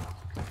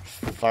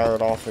 Fire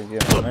it off again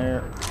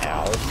there.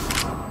 Ow.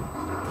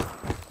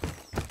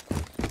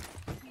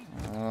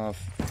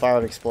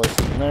 Fired explosive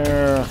in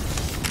there.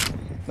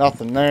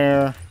 Nothing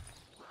there.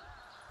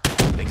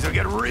 Things will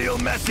get real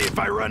messy if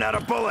I run out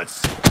of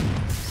bullets.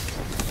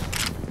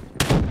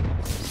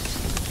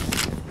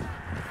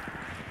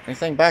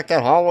 Anything back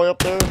that hallway up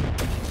there?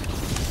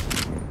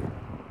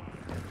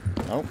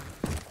 Nope.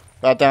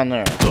 About down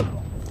there.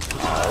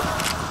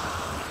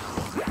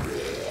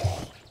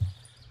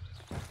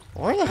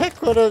 Where the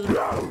heck would a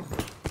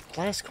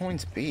glass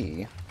coins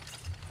be?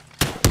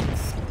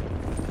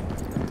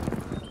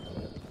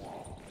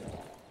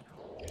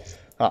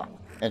 Huh.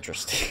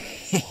 Interesting.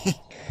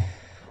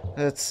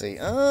 Let's see.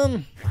 Do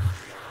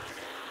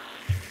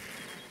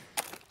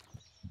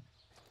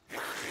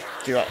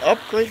I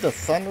upgrade the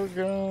thunder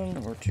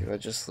gun, or do I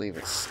just leave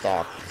it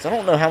stock? Because I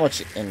don't know how much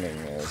the ending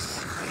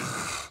is.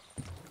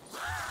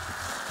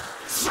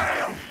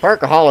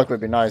 Parkaholic would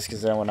be nice,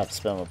 because then I wouldn't have to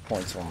spend my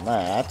points on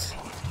that.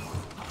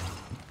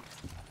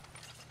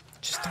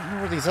 Just just don't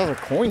know where these other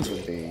coins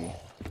would be.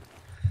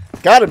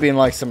 Gotta be in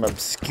like some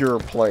obscure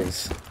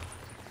place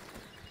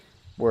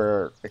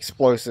where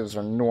explosives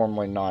are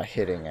normally not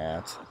hitting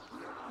at.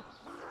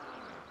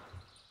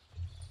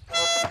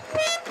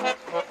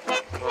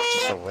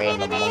 Just a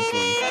random monkey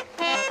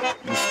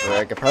Easter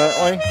egg,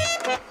 apparently.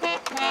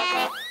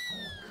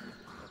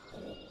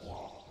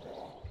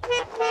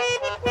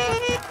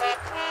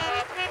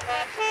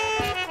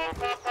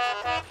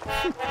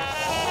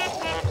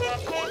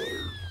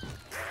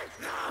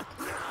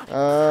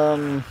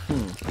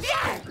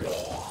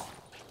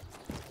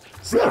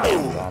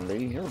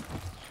 Zombie, you're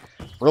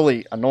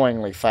really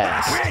annoyingly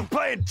fast. We ain't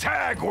playing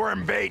tag,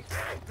 worm bait.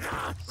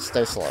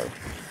 Stay slow.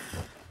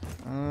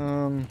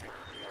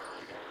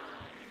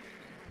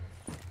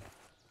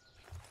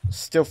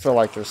 Still feel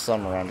like there's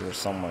some around here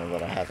somewhere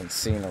that I haven't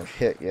seen or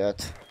hit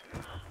yet.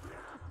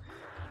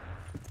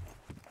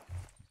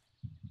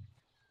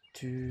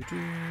 Do,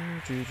 do,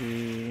 do,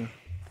 do.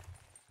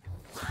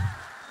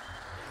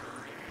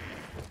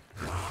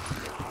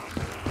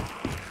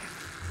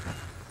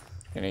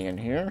 Any in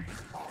here?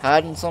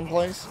 Hiding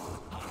someplace?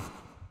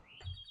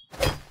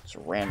 It's a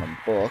random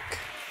book.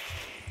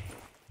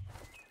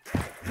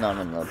 None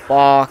in the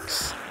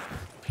box.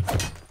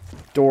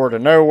 Door to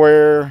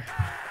nowhere.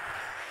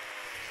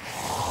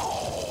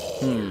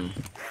 Any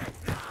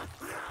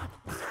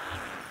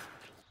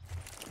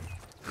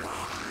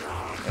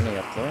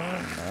up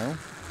there? No.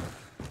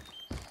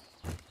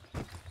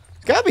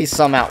 There's gotta be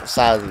some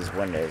outside of these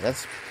windows.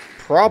 That's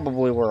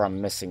probably where I'm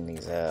missing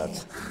these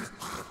at.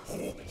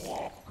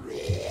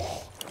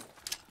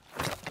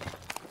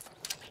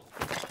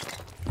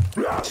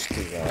 Just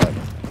do that.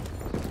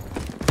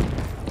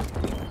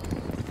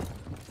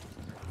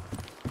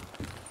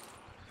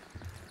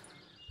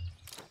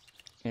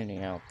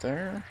 Any out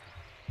there?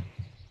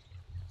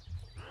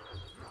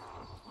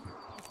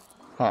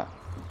 Huh.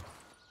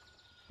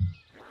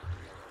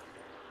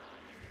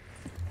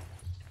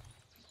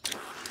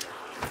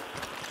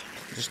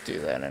 Just do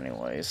that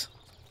anyways.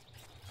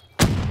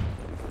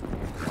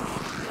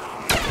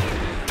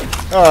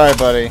 Alright,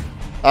 buddy.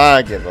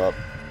 I give up.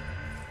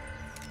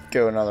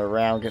 Go another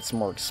round, get some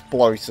more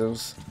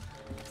explosives.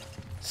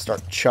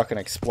 Start chucking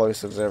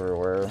explosives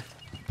everywhere.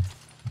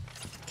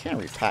 Can't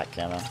repack,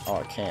 can I? Oh,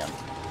 I can.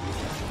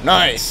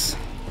 Nice!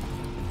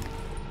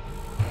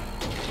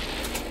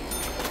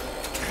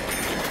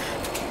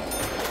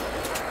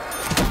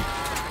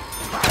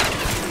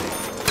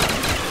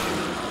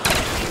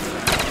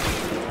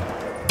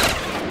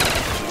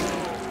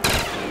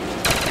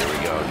 Here we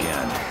go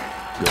again.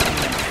 Building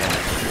an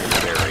impenetrable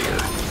barrier.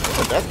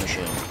 A death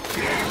machine.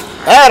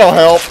 That'll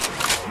help!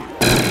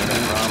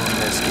 Problem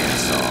this can't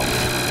solve.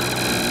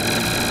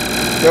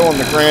 Go on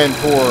the grand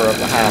tour of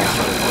the house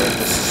real quick.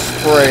 Just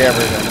spray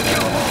everything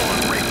down.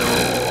 Reap the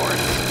reward.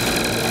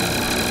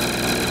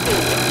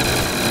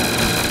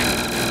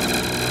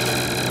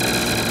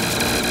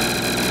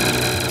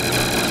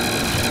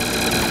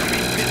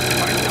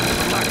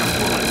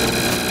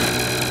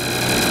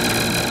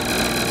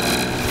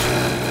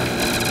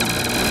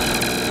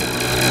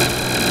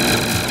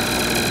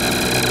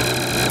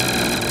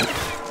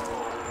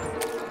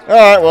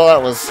 Alright, well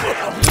that was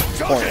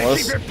Pointless.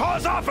 pointless. Keep your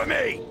paws off of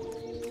me!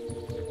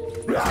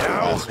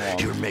 Now,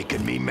 you're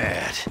making me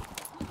mad.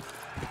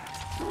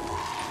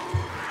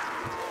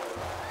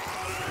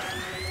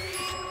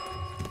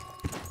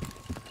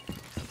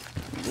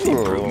 The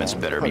improvements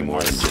better be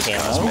more than just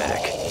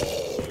cosmetic.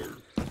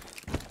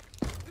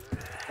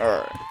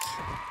 Alright.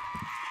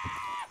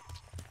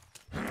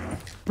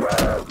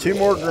 2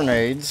 more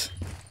grenades.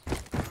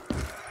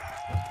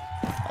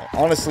 I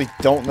honestly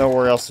don't know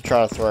where else to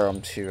try to throw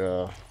them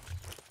to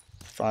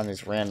find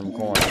these random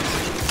coins.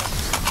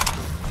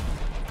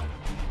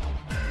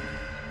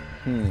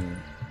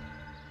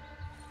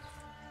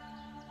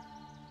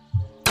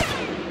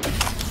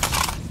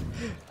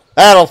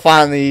 That'll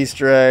find the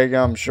Easter egg,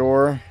 I'm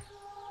sure.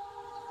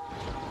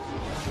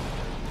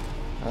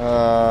 Yeah,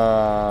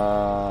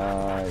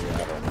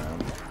 I don't know.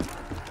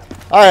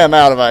 I am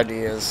out of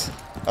ideas,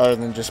 other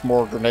than just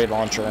more grenade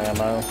launcher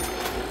ammo.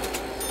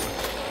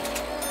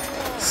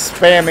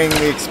 Spamming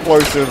the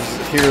explosives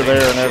here,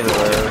 there, and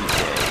everywhere.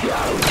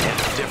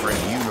 Different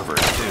universe,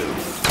 too.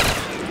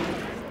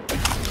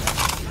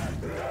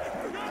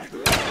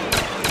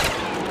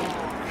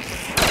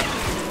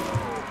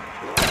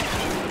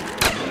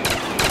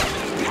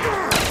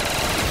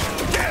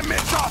 Damn,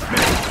 it's off me!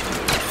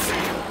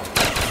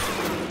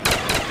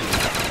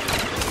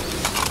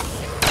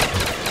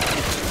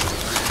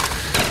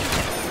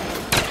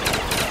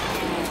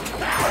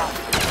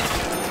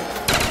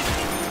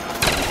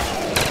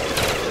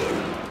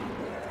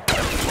 I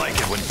like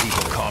it when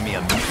people call me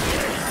a mutant.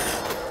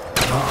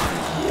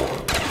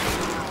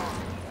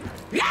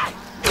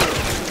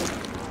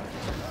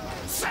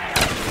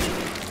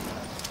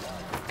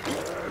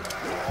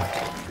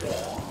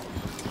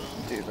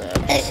 Do that.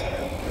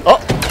 Oh!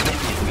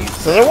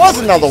 So there was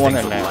another one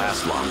in there.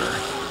 Last longer.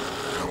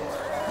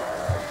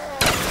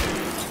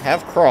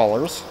 Have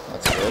crawlers.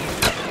 That's good.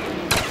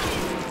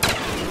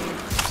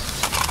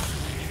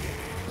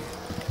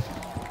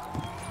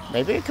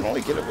 Maybe I can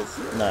only get it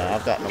with... No,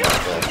 I've got no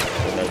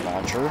grenade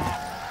launcher.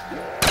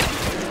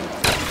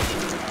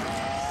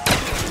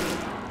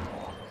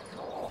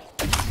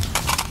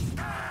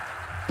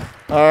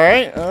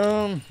 Alright,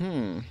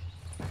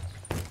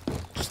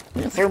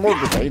 just throw more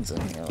grenades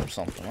in here or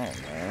something, I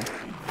don't know.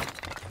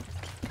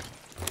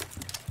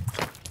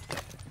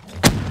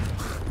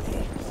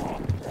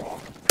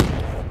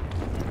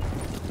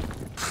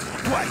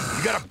 What?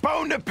 You got a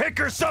bone to pick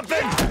or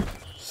something?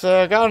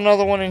 So I got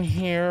another one in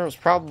here. It's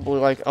probably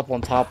like up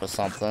on top of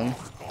something.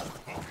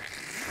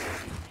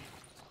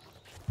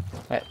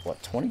 At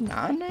what,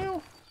 29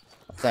 now?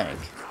 I think.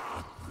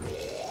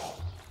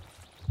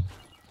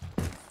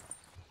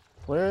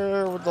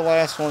 Where would the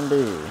last one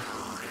be?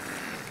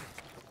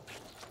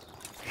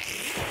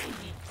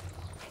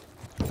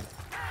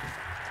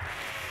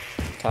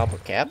 Top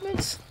of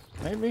cabinets?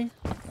 Maybe?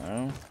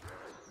 No.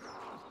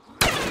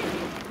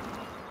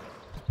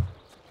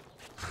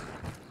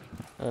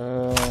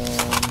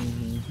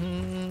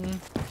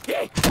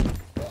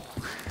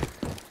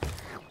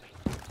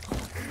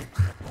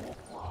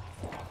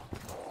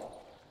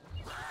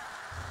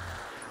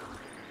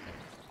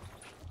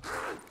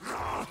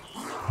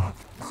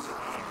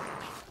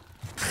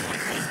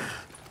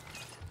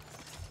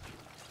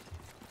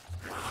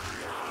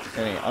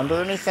 Any under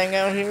anything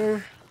out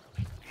here?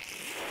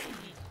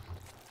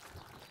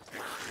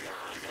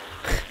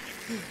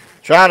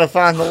 Trying to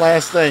find the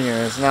last thing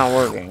and it's not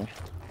working.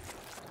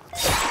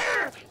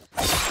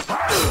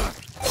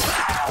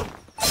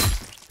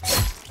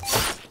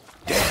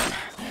 Damn,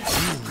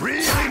 you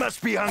really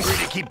must be hungry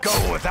to keep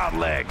going without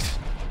legs.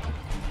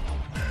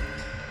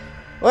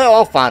 Well,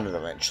 I'll find it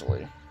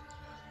eventually.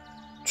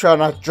 Try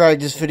not to drag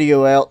this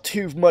video out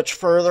too much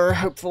further,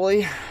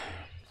 hopefully.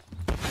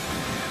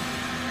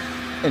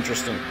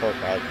 Interesting perk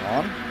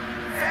icon.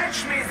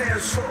 Fetch me their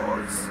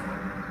swords.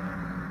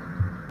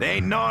 They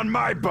ain't gnawing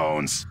my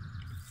bones.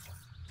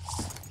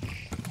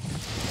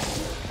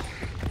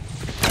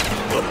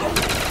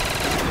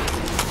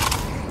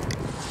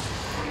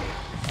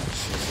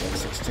 She's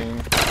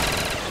 16.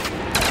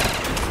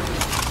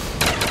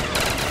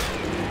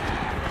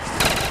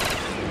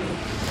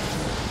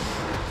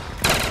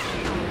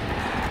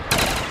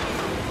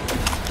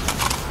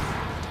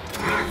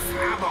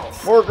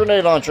 More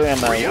grenade launcher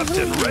ammo. Re-upped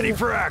and ready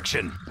for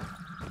action.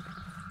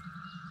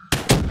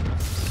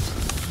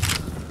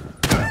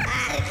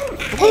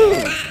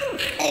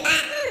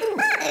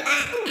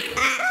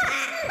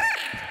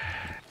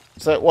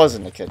 So it was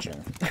in the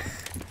kitchen.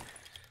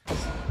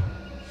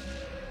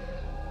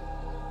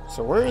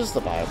 So where is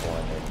the Bible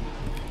ending?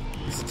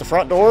 Is it the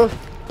front door?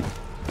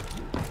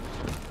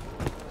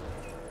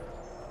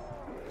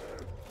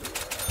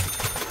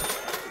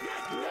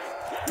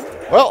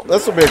 Well,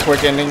 this will be a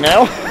quick ending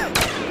now.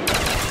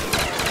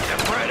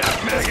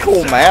 It's a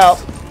cool map.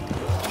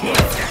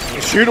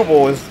 The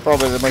shootable is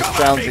probably the most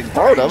challenging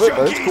part of it,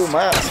 but it's a cool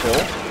map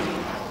still.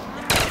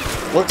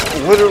 Looks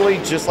literally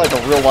just like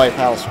a real life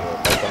house would.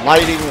 Like the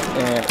lighting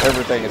and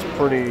everything is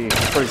pretty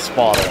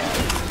spot on.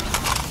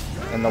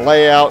 And the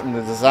layout and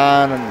the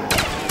design and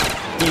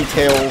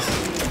details,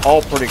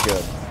 all pretty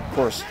good. Of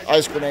course,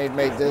 Ice Grenade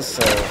made this,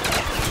 so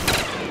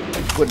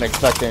wouldn't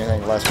expect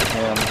anything less from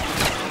him.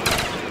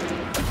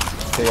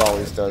 He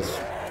always does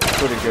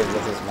pretty good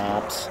with his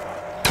maps.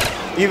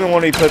 Even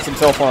when he puts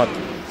himself on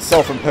a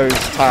self-imposed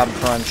time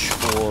crunch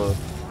or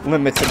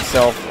limits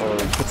himself or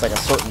puts like a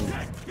certain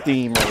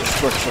theme or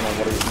restriction on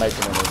what he's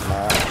making in his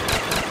map,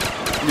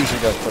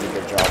 usually does a pretty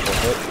good job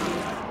with it.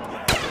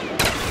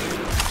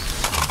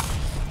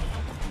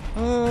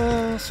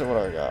 So what do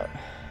I got?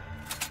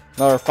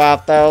 Another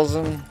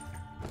 5,000.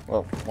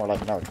 Well, more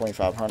like another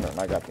 2,500 and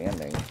I got the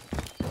ending.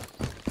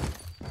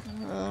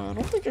 I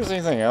don't think there's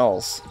anything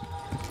else.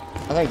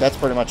 I think that's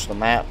pretty much the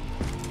map.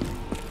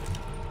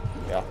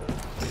 Yeah.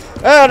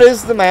 That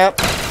is the map.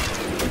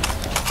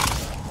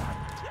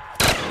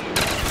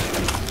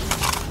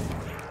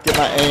 Get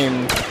my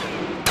aim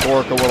to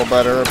work a little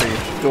better. I'll be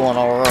doing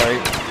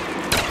alright.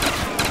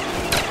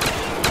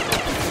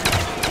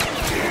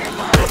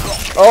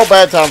 Oh,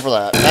 bad time for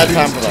that. Bad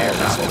time for that.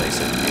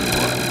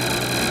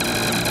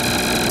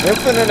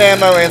 Infinite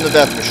ammo and the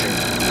death machine.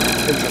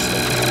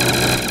 Interesting.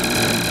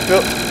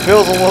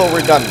 Feels a little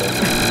redundant.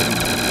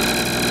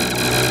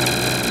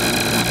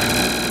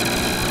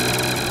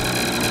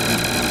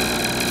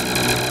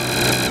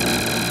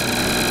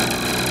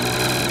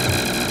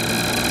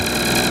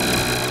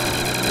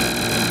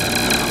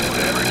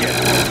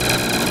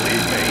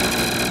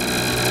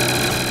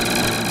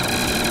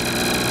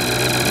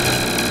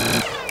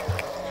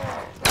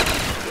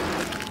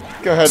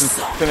 Go ahead and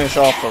finish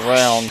off the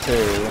round,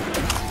 too.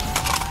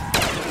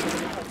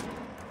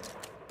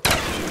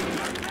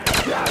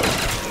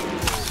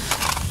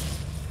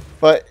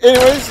 But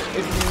anyways,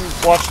 if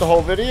you watched the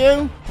whole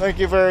video, thank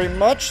you very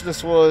much.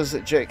 This was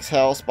Jake's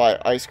House by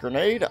Ice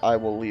Grenade. I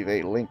will leave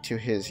a link to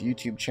his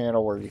YouTube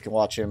channel where you can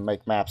watch him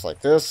make maps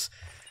like this.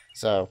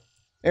 So,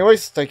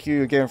 anyways, thank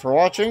you again for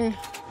watching.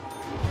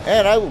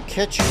 And I will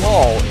catch you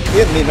all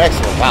in the next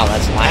one. Wow,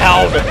 that's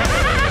loud!